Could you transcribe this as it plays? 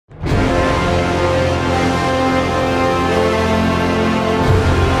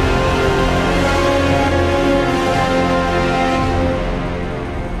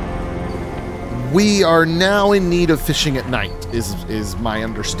we are now in need of fishing at night, is my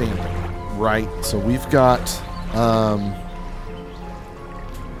understanding, right? So we've got,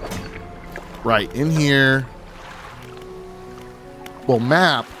 right, in here. Well,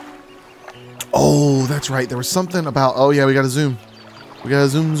 map. Oh, that's right. There was something about, oh yeah, we gotta zoom. We gotta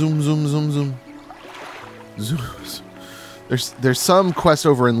zoom. Zoom. There's some quest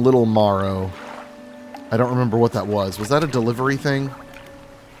over in Little Marrow. I don't remember what that was. Was that a delivery thing?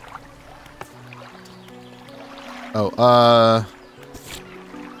 Oh,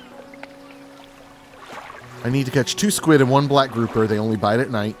 I need to catch 2 squid and 1 black grouper. They only bite at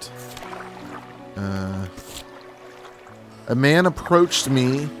night. A man approached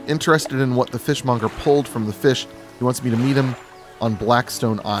me, interested in what the fishmonger pulled from the fish. He wants me to meet him on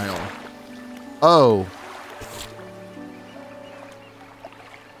Blackstone Isle. Oh.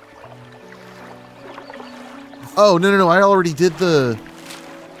 Oh, no. I already did the...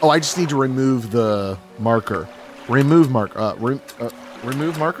 Oh, I just need to remove the marker. Remove marker.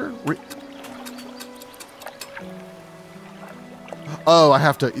 Remove marker? Oh, I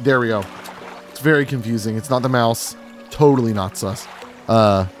have to... There we go. It's very confusing. It's not the mouse. Totally not sus.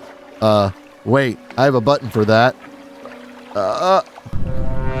 Wait. I have a button for that.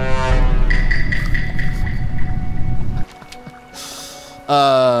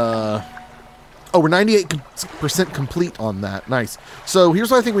 Oh, we're 98% complete on that. Nice. So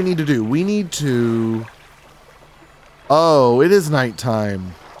here's what I think we need to do. We need to... Oh, it is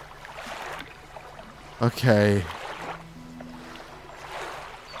nighttime. Okay.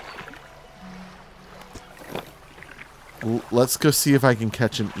 Let's go see if I can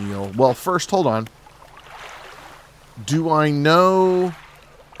catch an eel. Well, first, hold on. Do I know...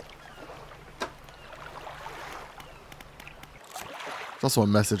 There's also a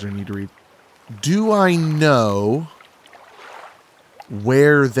message I need to read. Do I know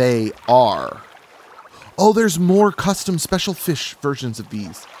where they are? Oh, there's more custom special fish versions of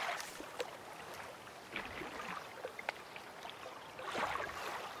these.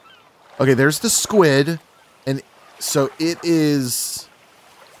 Okay, there's the squid. And so it is...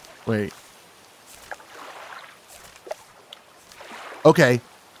 Wait. Okay,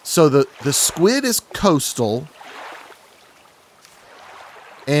 so the squid is coastal.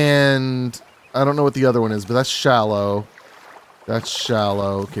 And I don't know what the other one is, but that's shallow. That's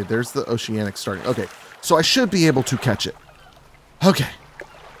shallow. Okay, there's the oceanic starting. Okay, so I should be able to catch it. Okay.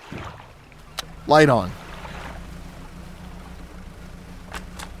 Light on.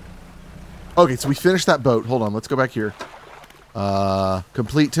 Okay, so we finished that boat. Hold on, let's go back here.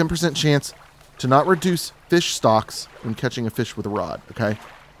 Complete 10% chance to not reduce fish stocks when catching a fish with a rod. Okay,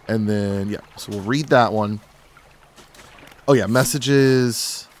 and then, yeah, so we'll read that one. Oh, yeah,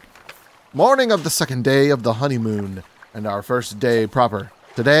 messages. Morning of the 2nd day of the honeymoon, and our first day proper.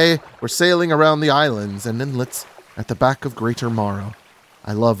 Today, we're sailing around the islands and inlets at the back of Greater Marrow.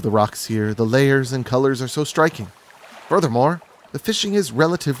 I love the rocks here. The layers and colors are so striking. Furthermore, the fishing is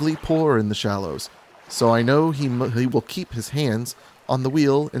relatively poor in the shallows, so I know he will keep his hands on the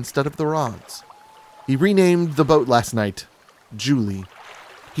wheel instead of the rods. He renamed the boat last night, Julie.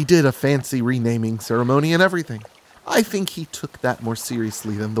 He did a fancy renaming ceremony and everything. I think he took that more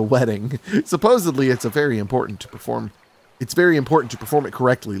seriously than the wedding. Supposedly, it's very important to perform it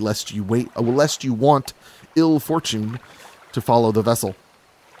correctly, lest you want ill fortune to follow the vessel.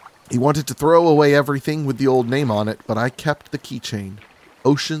 He wanted to throw away everything with the old name on it, but I kept the keychain.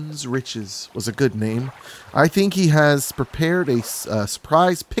 Ocean's Riches was a good name. I think he has prepared a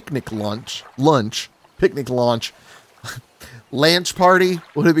surprise picnic lunch. Lanch party?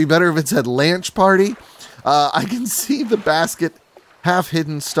 Would it be better if it said lanch party? I can see the basket half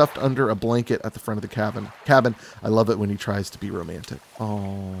hidden, stuffed under a blanket at the front of the cabin. I love it when he tries to be romantic.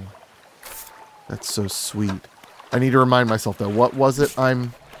 Oh, that's so sweet. I need to remind myself, though. What was it?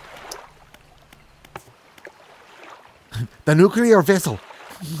 The nuclear vessel.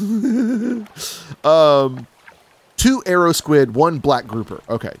 2 arrow squid, 1 black grouper.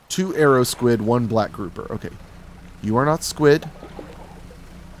 Okay. 2 arrow squid, 1 black grouper. Okay. You are not squid.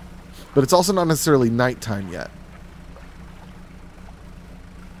 But it's also not necessarily nighttime yet.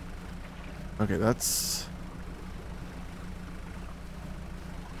 Okay, that's...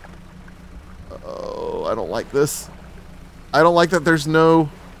 Oh, I don't like this. I don't like that there's no...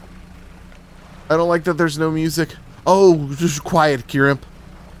 music. Oh, just quiet, Kirimp.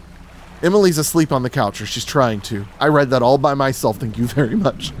 Emily's asleep on the couch, or she's trying to. I read that all by myself, thank you very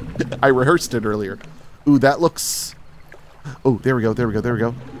much. I rehearsed it earlier. Ooh, that looks... Oh, there we go.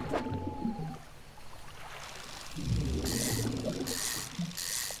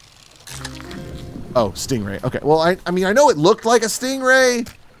 Oh, stingray. Okay, well, I mean, I know it looked like a stingray,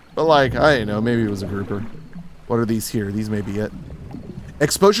 But like, I don't know, maybe it was a grouper. What are these here? These may be it.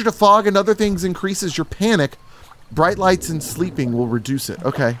 Exposure to fog and other things increases your panic. Bright lights and sleeping will reduce it.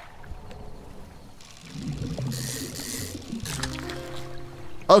 Okay.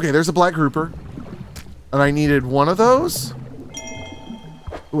 Okay, there's a black grouper. And I needed one of those.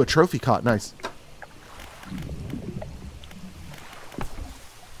 Ooh, a trophy caught. Nice.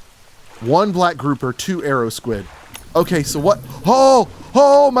 One black grouper, 2 arrow squid. Okay, so what?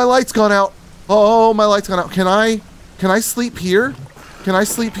 Oh, my light's gone out. Oh, my light's gone out. Can I sleep here? Can I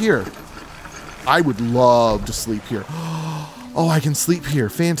sleep here? I would love to sleep here. Oh, I can sleep here.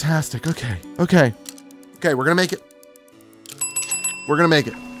 Fantastic. Okay, okay. Okay, we're gonna make it. We're gonna make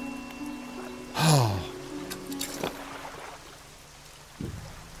it. Oh.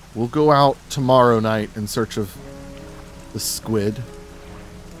 We'll go out tomorrow night in search of the squid.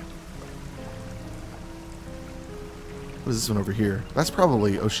 What is this one over here? That's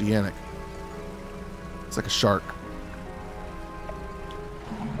probably oceanic. It's like a shark.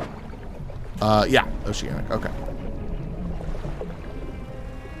 Yeah, oceanic. Okay.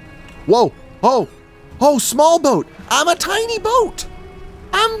 Whoa! Oh! Oh, small boat! I'm a tiny boat!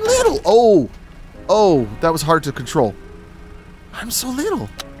 I'm little! Oh! Oh, that was hard to control. I'm so little.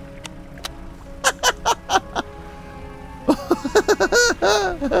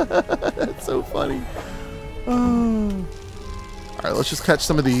 That's so funny. Oh. Alright, let's just catch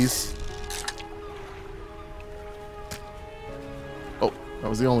some of these. Oh, that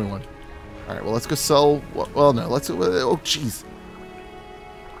was the only one. Alright, well, let's go sell... Well, no, let's... Oh, jeez.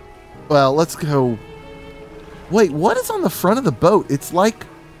 Well, let's go... Wait, what is on the front of the boat? It's like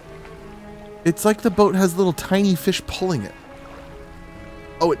the boat has little tiny fish pulling it.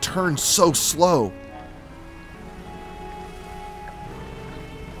 Oh, it turns so slow.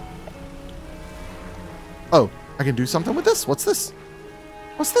 Oh, I can do something with this? What's this?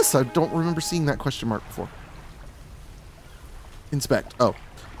 What's this? I don't remember seeing that question mark before. Inspect. Oh.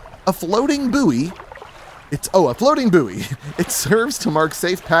 A floating buoy. A floating buoy. It serves to mark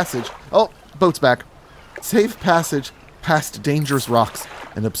safe passage. Oh, boat's back. Safe passage past dangerous rocks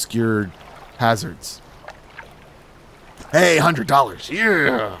and obscured hazards. Hey, $100.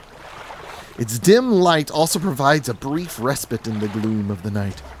 Yeah. Its dim light also provides a brief respite in the gloom of the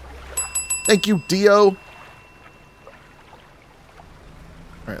night. Thank you, Dio.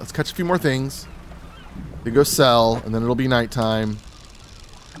 All right, let's catch a few more things. They go sell, and then it'll be nighttime.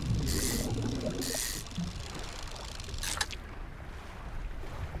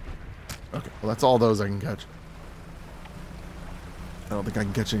 Okay, well, that's all those I can catch. I don't think I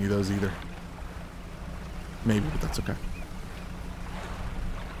can catch any of those either. Maybe, but that's okay.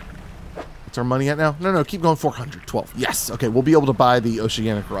 What's our money at now? No, keep going. 412. Yes. Okay, we'll be able to buy the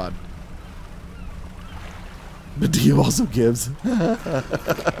oceanic rod. But Dio also gives.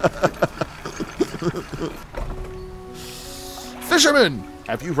 Fisherman!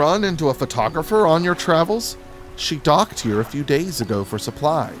 Have you run into a photographer on your travels? She docked here a few days ago for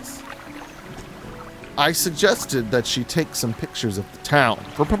supplies. I suggested that she take some pictures of the town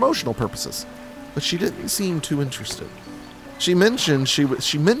for promotional purposes, but she didn't seem too interested. She mentioned she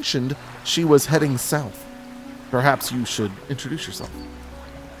was heading south. Perhaps you should introduce yourself.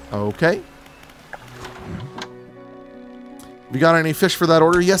 Okay. You got any fish for that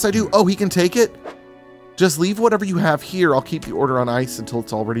order? Yes, I do. Oh, he can take it? Just leave whatever you have here. I'll keep the order on ice until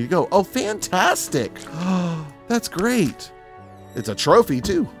it's all ready to go. Oh, fantastic. That's great. It's a trophy,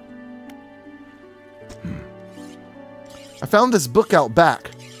 too. I found this book out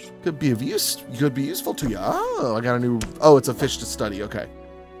back. Could be of use. Could be useful to you. Oh, I got a new... Oh, it's a fish to study. Okay.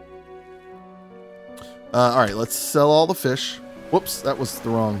 All right, let's sell all the fish. Whoops, that was the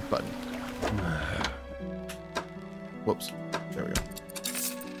wrong button. Whoops. There we go.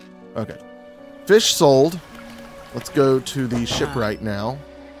 Okay. Fish sold. Let's go to the shipwright now.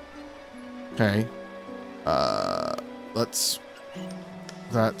 Okay. That's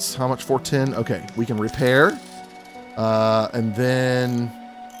how much? 410. Okay, we can repair. And then...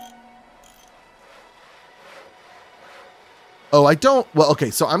 Oh, I don't... Well, okay,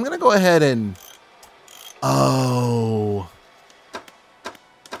 so I'm going to go ahead and... Oh...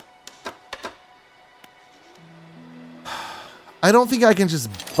 I don't think I can just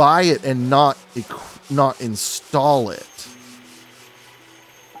buy it and not install it.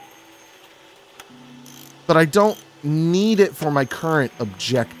 But I don't need it for my current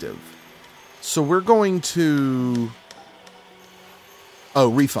objective. So we're going to... Oh,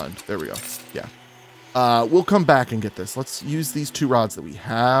 refund. There we go. Yeah. We'll come back and get this. Let's use these 2 rods that we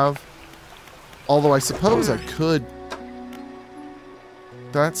have. Although I suppose I could...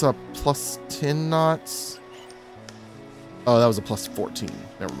 That's a plus 10 knots. Oh, that was a plus 14.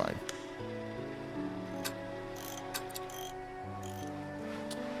 Never mind.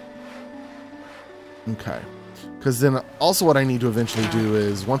 Okay. Because then also what I need to eventually do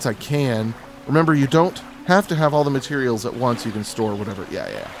is, once I can, remember you don't have to have all the materials at once. You can store whatever.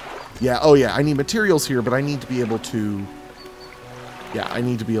 Yeah, oh yeah, I need materials here, but I need to be able to... Yeah, I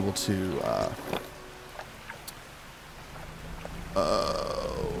need to be able to...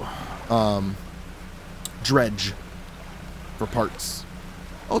 dredge for parts.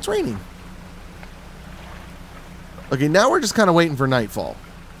 Oh, it's raining. Okay, now we're just kind of waiting for nightfall.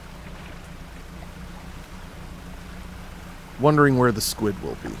 Wondering where the squid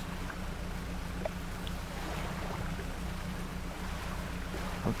will be.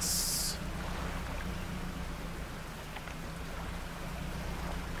 Let's...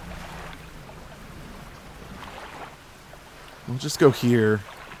 We'll just go here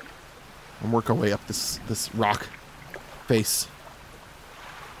and work our way up this rock face.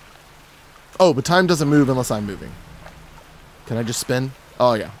 Oh, but time doesn't move unless I'm moving. Can I just spin?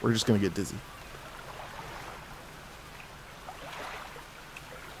 Oh yeah, we're just gonna get dizzy.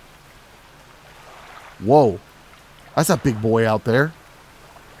 Whoa, that's a big boy out there.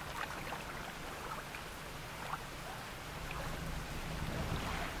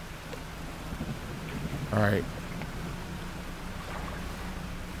 All right.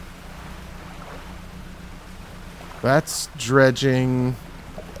 That's dredging.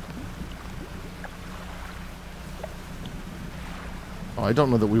 Oh, I don't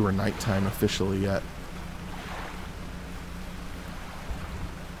know that we were nighttime officially yet.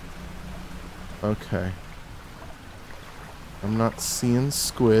 Okay. I'm not seeing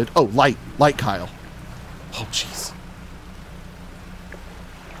squid. Oh, light. Light, Kyle. Oh, jeez.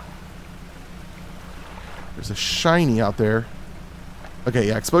 There's a shiny out there. Okay,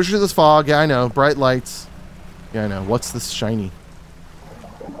 yeah, exposure to this fog. Yeah, I know. Bright lights. Yeah, I know. What's this shiny?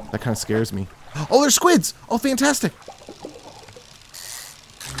 That kind of scares me. Oh, there's squids! Oh, fantastic!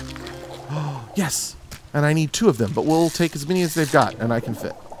 Oh, yes! And I need 2 of them, but we'll take as many as they've got, and I can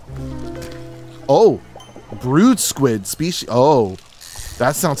fit. Oh! Brood squid species. Oh,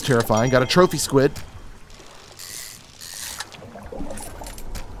 that sounds terrifying. Got a trophy squid.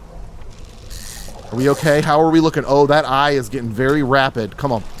 Are we okay? How are we looking? Oh, that eye is getting very rapid.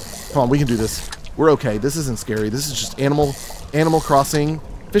 Come on. Come on, we can do this. We're okay. This isn't scary. This is just Animal Crossing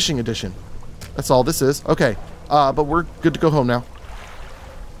Fishing Edition. That's all this is. Okay. But we're good to go home now.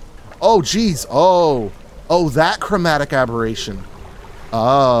 Oh, geez. Oh, that chromatic aberration.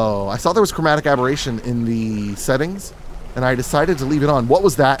 Oh, I saw there was chromatic aberration in the settings, and I decided to leave it on. What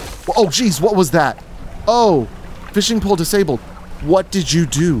was that? Oh, geez. What was that? Oh, fishing pole disabled. What did you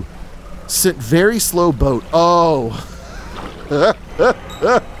do? Sit very slow boat. Oh.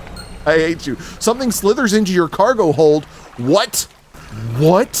 I hate you. Something slithers into your cargo hold. What?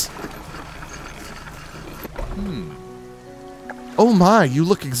 What? Oh my, you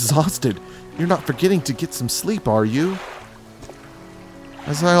look exhausted. You're not forgetting to get some sleep, are you?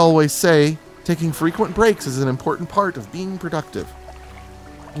 As I always say, taking frequent breaks is an important part of being productive.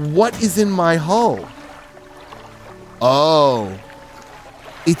 What is in my hull? Oh.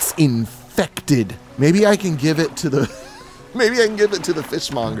 It's infected. Maybe I can give it to the... Maybe I can give it to the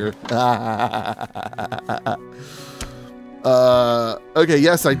fishmonger. Okay,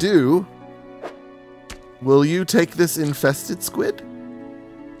 yes, I do. Will you take this infested squid?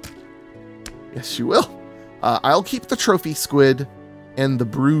 Yes, you will. I'll keep the trophy squid and the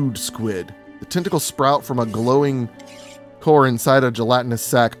brood squid. The tentacles sprout from a glowing core inside a gelatinous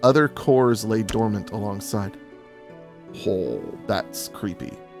sac. Other cores lay dormant alongside. Oh, that's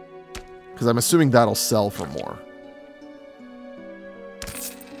creepy. Because I'm assuming that'll sell for more.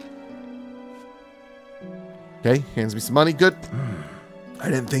 Okay, hands me some money. Good. I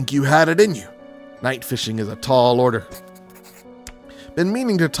didn't think you had it in you. Night fishing is a tall order. Been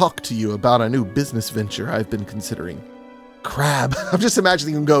meaning to talk to you about a new business venture I've been considering. Crab. I'm just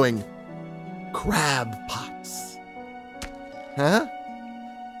imagining him going, crab pots. Huh?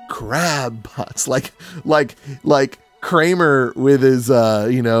 Crab pots. Like Kramer with his,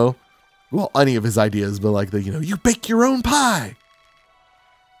 you know, well, any of his ideas, but like the, you know, you bake your own pie.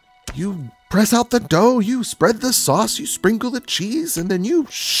 You press out the dough, you spread the sauce, you sprinkle the cheese, and then you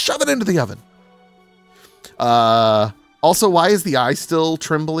shove it into the oven. Also, why is the eye still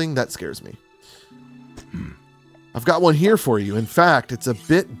trembling? That scares me. I've got one here for you. In fact, it's a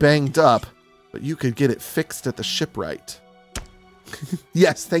bit banged up, but you could get it fixed at the shipwright.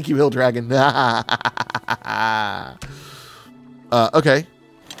 Yes, thank you, Hill Dragon. Okay.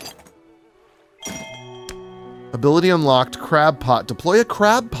 Ability unlocked, crab pot. Deploy a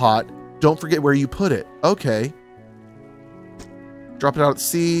crab pot. Don't forget where you put it. Okay. Drop it out at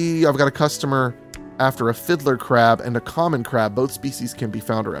sea. I've got a customer after a fiddler crab and a common crab. Both species can be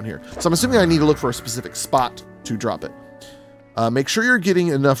found around here. So I'm assuming I need to look for a specific spot to drop it. Make sure you're getting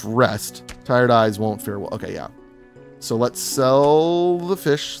enough rest. Tired eyes won't fare well. Okay, yeah. So let's sell the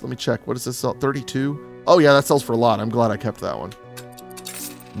fish. Let me check. What does this sell? 32? Oh, yeah, that sells for a lot. I'm glad I kept that one.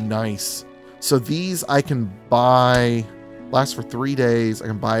 Nice. So these I can buy. Lasts for 3 days. I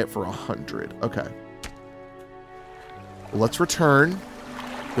can buy it for 100. Okay. Well, let's return.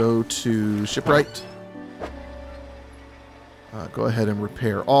 Go to shipwright. Go ahead and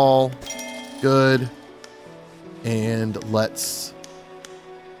repair all. Good. And let's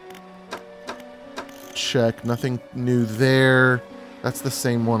check. Nothing new there. That's the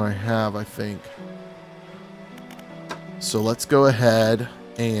same one I have, I think. So let's go ahead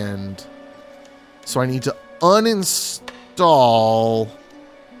and... So I need to uninstall...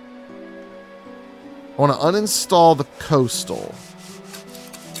 I want to uninstall the coastal.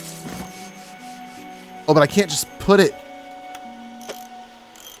 Oh, but I can't just put it...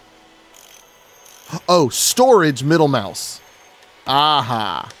 Oh, storage middle mouse.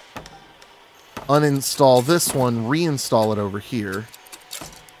 Aha. Uninstall this one, reinstall it over here.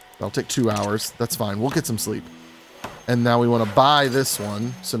 That'll take 2 hours. That's fine. We'll get some sleep. And now we want to buy this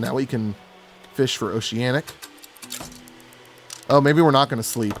one. So now we can fish for oceanic. Oh, maybe we're not going to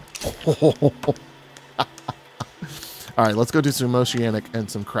sleep. All right, let's go do some oceanic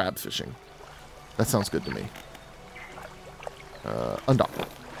and some crab fishing. That sounds good to me. Undock.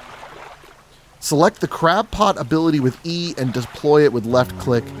 Select the crab pot ability with E and deploy it with left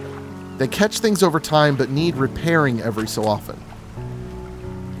click. They catch things over time but need repairing every so often.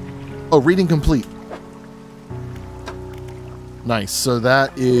 Oh, reading complete. Nice. So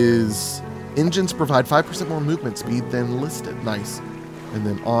that is... Engines provide 5% more movement speed than listed. Nice. And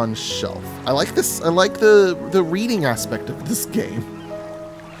then on shelf. I like this. I like the reading aspect of this game.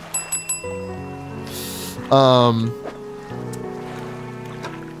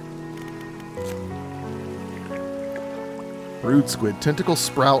 Brood squid. Tentacles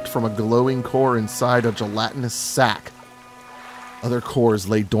sprout from a glowing core inside a gelatinous sac. Other cores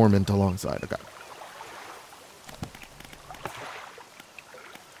lay dormant alongside. Okay.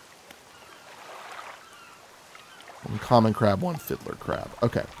 One common crab, one fiddler crab.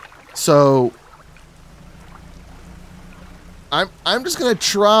 Okay. So I'm just gonna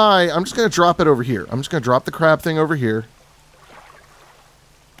try. I'm just gonna drop it over here. I'm just gonna drop the crab thing over here.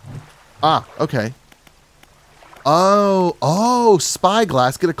 Ah, okay. Oh,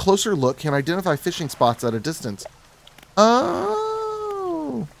 spyglass. Get a closer look. Can identify fishing spots at a distance.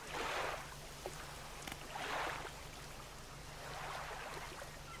 Oh.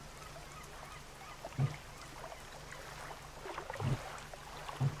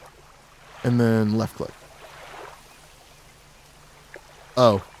 And then left click.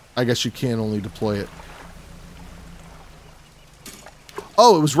 Oh, I guess you can only deploy it.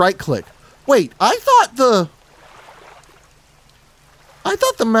 Oh, it was right click. Wait, I thought the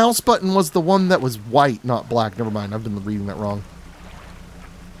mouse button was the one that was white, not black. Never mind, I've been reading that wrong.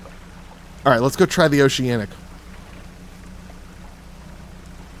 All right, let's go try the oceanic.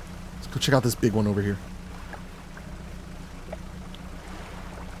 Let's go check out this big one over here.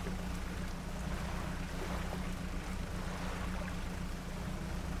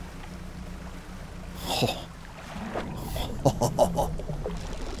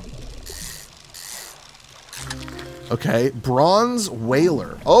 Okay, bronze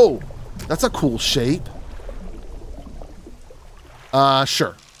whaler. Oh, that's a cool shape.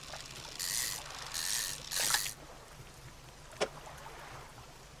 Sure.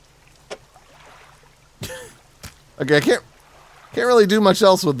 Okay, I can't really do much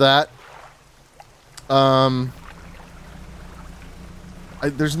else with that.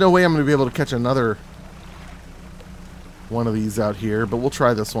 There's no way I'm going to be able to catch another one of these out here, but we'll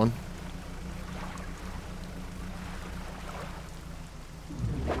try this one.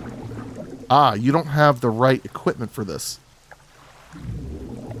 Ah, you don't have the right equipment for this.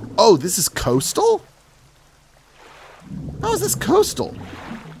 Oh, this is coastal? How is this coastal?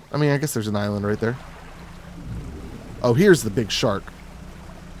 I mean, I guess there's an island right there. Oh, here's the big shark.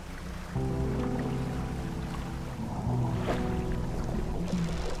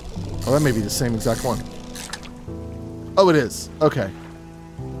 Oh, that may be the same exact one. Oh, it is. Okay.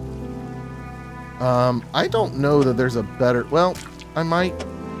 I don't know that there's a better... Well, I might...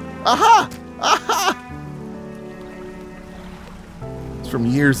 Aha! Aha! It's from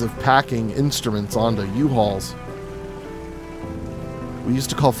years of packing instruments onto U-Hauls. We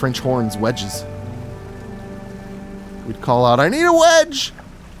used to call French horns wedges. We'd call out, I need a wedge!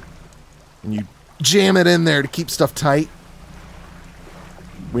 And you jam it in there to keep stuff tight.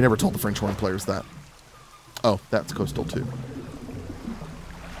 We never told the French horn players that. Oh, that's coastal too.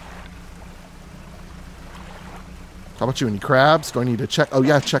 How about you? Any crabs? Do I need to check? Oh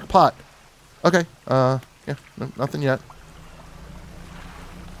yeah, check pot. Okay. Yeah, nothing yet.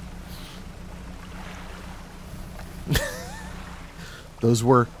 Those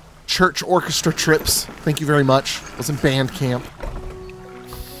were church orchestra trips. Thank you very much. I was in band camp.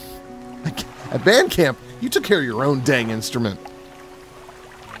 At band camp, you took care of your own dang instrument.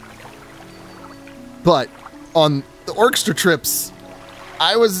 But on the orchestra trips,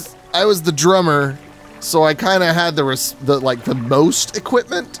 I was the drummer, so I kind of had the most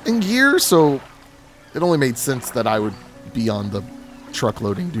equipment and gear, so it only made sense that I would be on the truck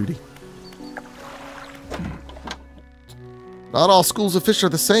loading duty. Not all schools of fish are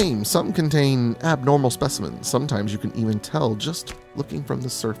the same. Some contain abnormal specimens. Sometimes you can even tell just looking from the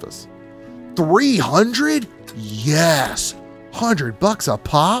surface. 300? Yes. $100 a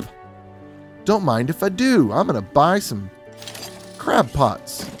pop? Don't mind if I do. I'm gonna buy some crab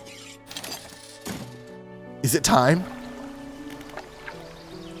pots. Is it time?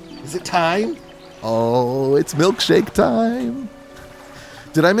 Is it time? Oh, it's milkshake time.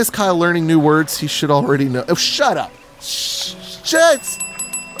 Did I miss Kyle learning new words he should already know? Oh, shut up. Shut.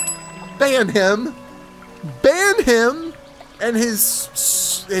 Ban him. Ban him and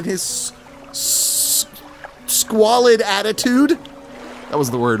his squalid attitude. That was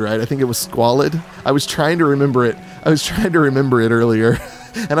the word, right? I think it was squalid. I was trying to remember it. I was trying to remember it earlier.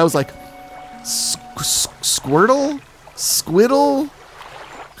 And I was like, squirtle? Squiddle?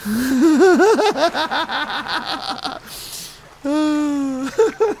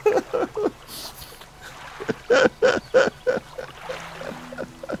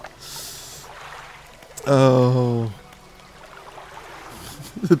 Oh.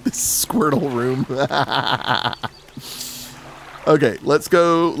 This Squirtle room. Okay, let's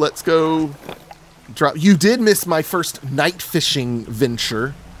go drop. You did miss my first night fishing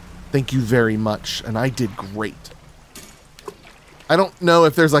venture. Thank you very much, and I did great. I don't know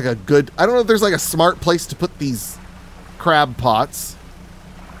if there's like I don't know if there's like a smart place to put these crab pots.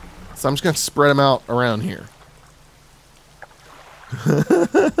 So I'm just gonna spread them out around here.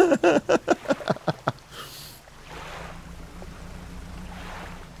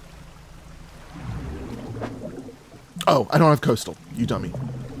 Oh, I don't have coastal, you dummy.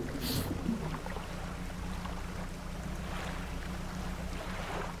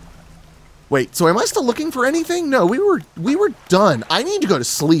 Wait, so am I still looking for anything? No, we were done. I need to go to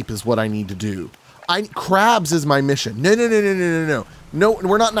sleep is what I need to do. Crabs is my mission. No,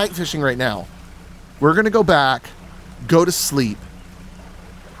 we're not night fishing right now. We're gonna go back, go to sleep,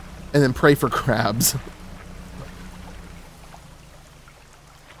 and then pray for crabs.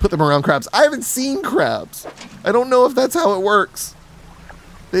 Put them around crabs. I haven't seen crabs. I don't know if that's how it works.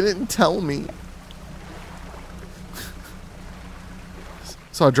 They didn't tell me.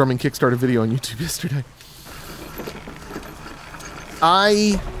 Saw a drumming Kickstarter video on YouTube yesterday.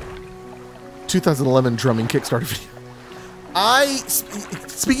 2011 drumming Kickstarter video.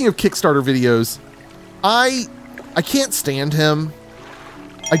 Speaking of Kickstarter videos, I can't stand him.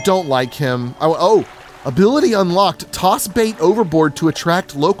 I don't like him. Oh, ability unlocked. Toss bait overboard to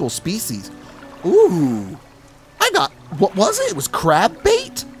attract local species. Ooh. What was it? It was crab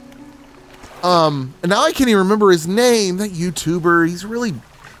bait? And now I can't even remember his name. That YouTuber,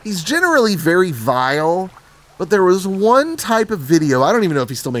 he's generally very vile. But there was one type of video. I don't even know if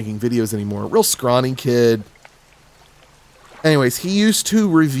he's still making videos anymore. Real scrawny kid. Anyways, he used to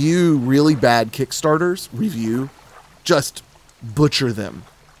review really bad Kickstarters. Just butcher them.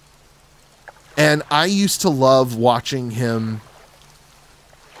 And I used to love watching him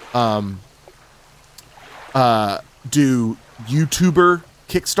do YouTuber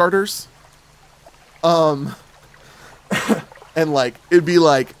Kickstarters. And like, it'd be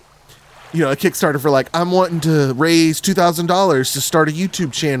like, you know, a Kickstarter for like, I'm wanting to raise $2,000 to start a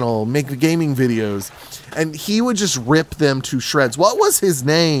YouTube channel, make the gaming videos. And he would just rip them to shreds. What was his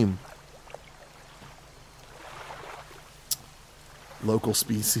name? Local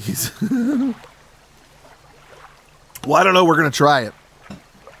species. Well, I don't know. We're going to try it.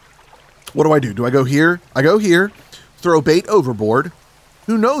 What do? Do I go here? I go here. Throw bait overboard.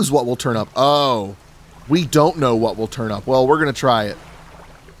 Who knows what will turn up? Oh, we don't know what will turn up. Well, we're going to try it.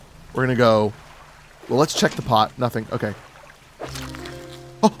 We're going to go. Well, let's check the pot. Nothing. Okay.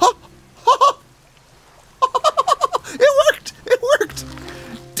 It worked. It worked.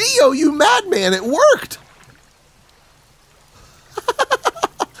 Dio, you madman. It worked.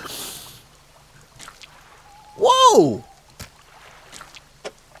 Whoa.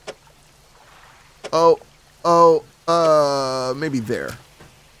 Maybe there.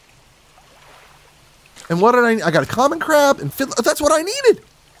 And what did I got a common crab and that's what I needed.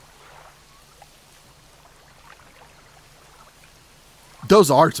 Those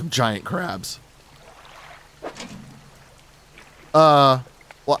are some giant crabs. Well,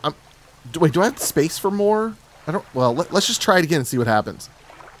 wait, do I have space for more? I don't, well, let's just try it again and see what happens.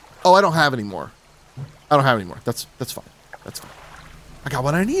 Oh, I don't have any more. I don't have any more. That's fine. That's fine. I got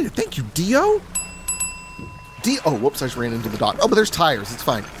what I needed. Thank you, Dio. Oh, whoops, I just ran into the dock. Oh, but there's tires. It's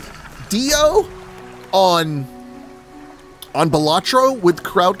fine. Dio on Balatro with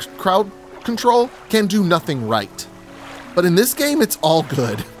crowd control can do nothing right. But in this game, it's all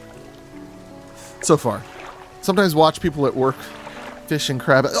good. So far. Sometimes watch people at work fish and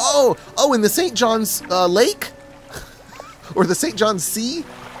crab. Oh, in the St. John's Lake? Or the St. John's Sea?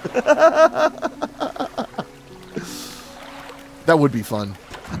 That would be fun.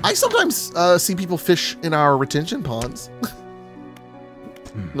 I sometimes see people fish in our retention ponds.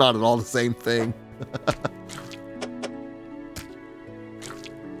 Not at all the same thing.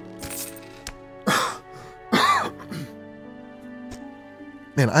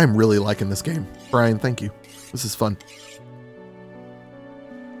 Man, I'm really liking this game. Brian, thank you. This is fun.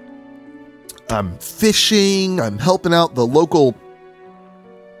 I'm fishing. I'm helping out the local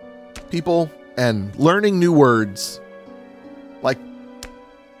people and learning new words. Like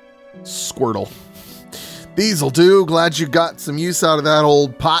Squirtle. These'll do. Glad you got some use out of that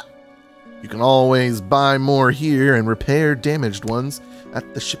old pot. You can always buy more here and repair damaged ones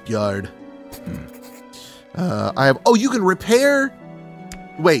at the shipyard. You can repair.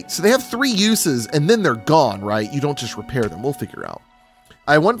 Wait, so they have 3 uses and then they're gone, right? You don't just repair them. We'll figure out.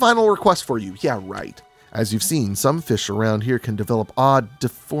 I have one final request for you. Yeah, right. As you've seen, some fish around here can develop odd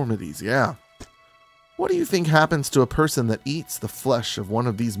deformities. Yeah. What do you think happens to a person that eats the flesh of one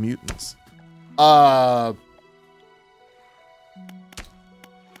of these mutants? Well,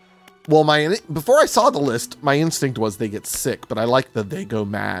 before I saw the list, my instinct was they get sick, but I like the they go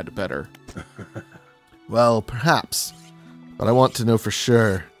mad better. Well, perhaps. But I want to know for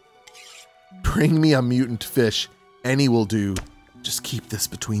sure. Bring me a mutant fish. Any will do. Just keep this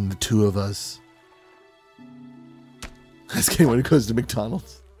between the 2 of us. That's getting when it goes to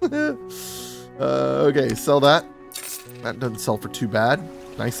McDonald's. Okay, sell that. That doesn't sell for too bad.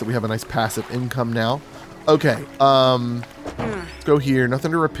 Nice that we have a nice passive income now. Okay, let's go here.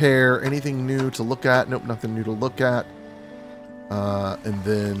 Nothing to repair. Anything new to look at? Nope, nothing new to look at. And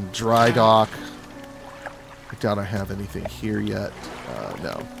then dry dock. I doubt I have anything here yet.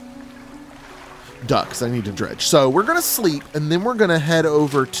 No. Ducks, I need to dredge. So we're going to sleep, and then we're going to head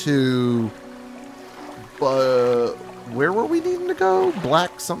over to... where were we needing to go?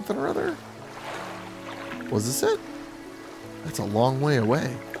 Black something or other? Was this it? That's a long way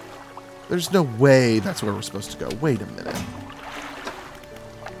away. There's no way that's where we're supposed to go. Wait a minute.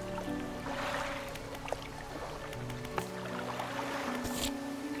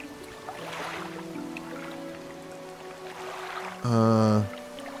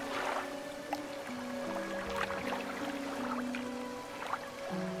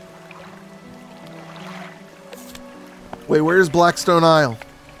 Wait, where's Blackstone Isle?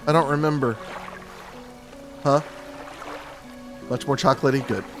 I don't remember. Huh? Much more chocolatey?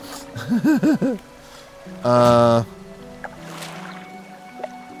 Good. Let's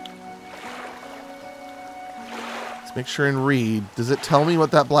make sure and read. Does it tell me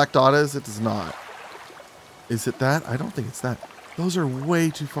what that black dot is? It does not. Is it that? I don't think it's that. Those are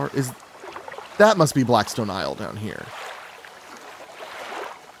way too far. That must be Blackstone Isle down here.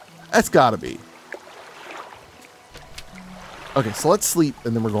 That's gotta be. Okay, so let's sleep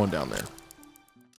and then we're going down there.